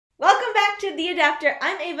to The Adapter.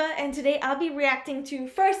 I'm Ava, and today I'll be reacting to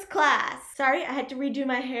First Class. Sorry, I had to redo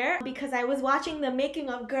my hair because I was watching the making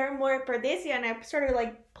of Ghar More Pardesi and I started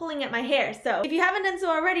like pulling at my hair. So if you haven't done so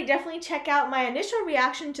already, definitely check out my initial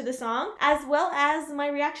reaction to the song as well as my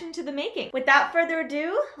reaction to the making. Without further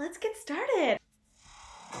ado, let's get started.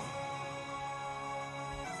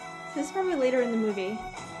 This is probably later in the movie.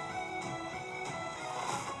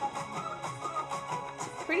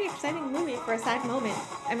 Pretty exciting movie for a sad moment.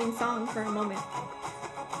 I mean song for a moment.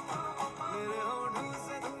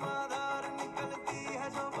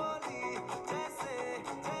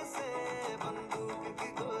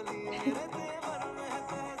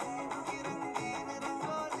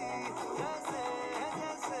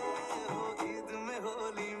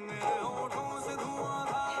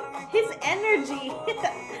 His energy!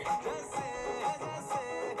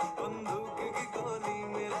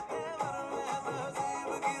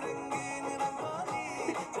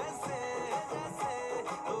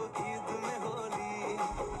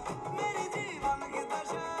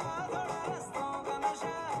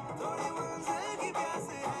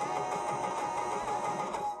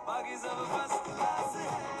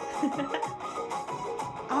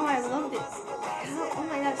 Oh, I loved it. Oh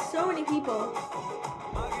my god, so many people.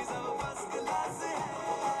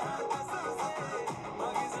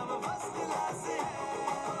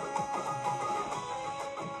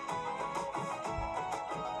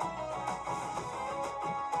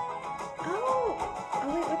 Oh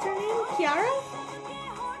wait, what's her name? Kiara?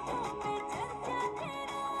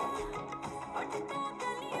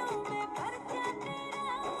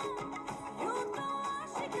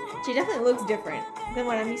 She definitely looks different than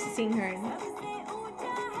what I'm used to seeing her in.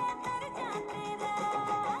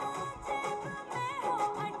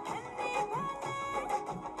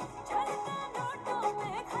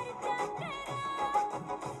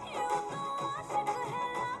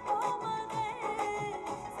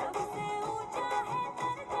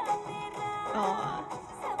 Aww.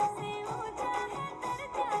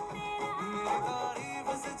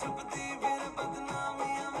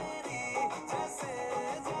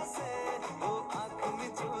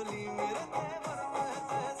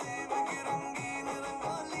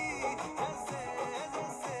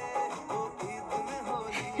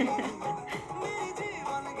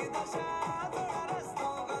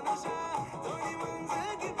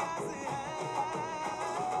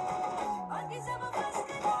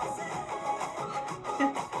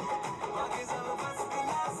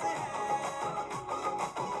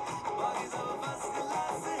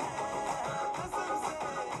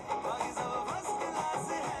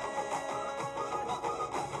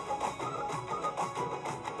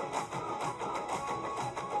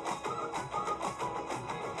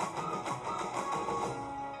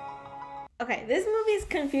 Okay, this movie is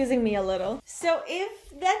confusing me a little. So if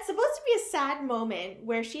that's supposed to be a sad moment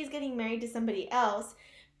where she's getting married to somebody else,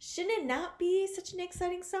 shouldn't it not be such an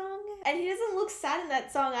exciting song? And he doesn't look sad in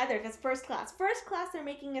that song either if it's First Class. First Class, they're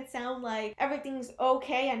making it sound like everything's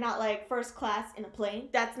okay and not like first class in a plane.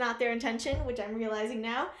 That's not their intention, which I'm realizing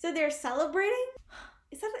now. So they're celebrating?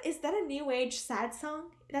 Is that a new age sad song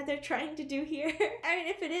that they're trying to do here? I mean,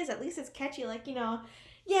 if it is, at least it's catchy, like, you know,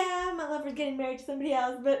 yeah, my lover's getting married to somebody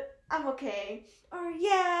else, but I'm okay. Or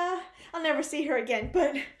yeah, I'll never see her again,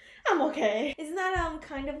 but I'm okay. Isn't that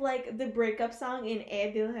kind of like the breakup song in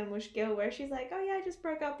Eh Dil Hai Mushkil where she's like, oh yeah, I just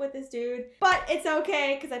broke up with this dude, but it's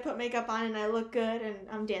okay because I put makeup on and I look good and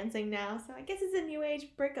I'm dancing now. So I guess it's a new age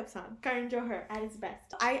breakup song. Karan Johar at its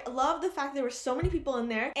best. I love the fact there were so many people in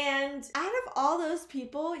there, and out of all those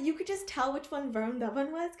people, you could just tell which one Varun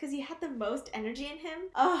Dhawan was because he had the most energy in him.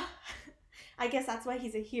 Oh. I guess that's why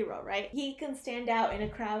he's a hero, right? He can stand out in a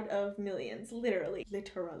crowd of millions, literally.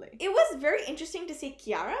 It was very interesting to see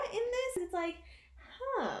Kiara in this. It's like,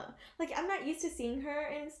 huh. Like, I'm not used to seeing her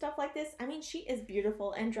and stuff like this. I mean, she is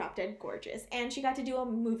beautiful and drop dead gorgeous. And she got to do a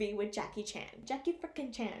movie with Jackie Chan. Jackie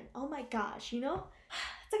frickin' Chan. Oh my gosh, you know?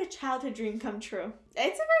 It's like a childhood dream come true.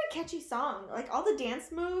 It's a very catchy song. Like, all the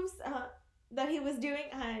dance moves, that he was doing,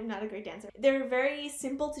 I'm not a great dancer. They're very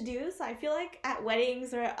simple to do, so I feel like at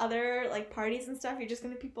weddings or other like parties and stuff, you're just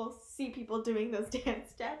gonna see people doing those dance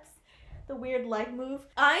steps. The weird leg move.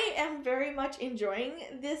 I am very much enjoying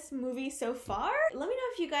this movie so far. Let me know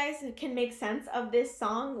if you guys can make sense of this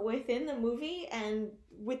song within the movie and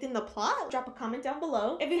within the plot. Drop a comment down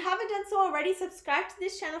below. If you haven't done so already, subscribe to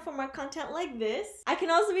this channel for more content like this. I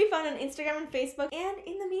can also be found on Instagram and Facebook. And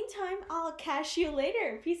in the meantime, I'll catch you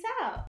later. Peace out.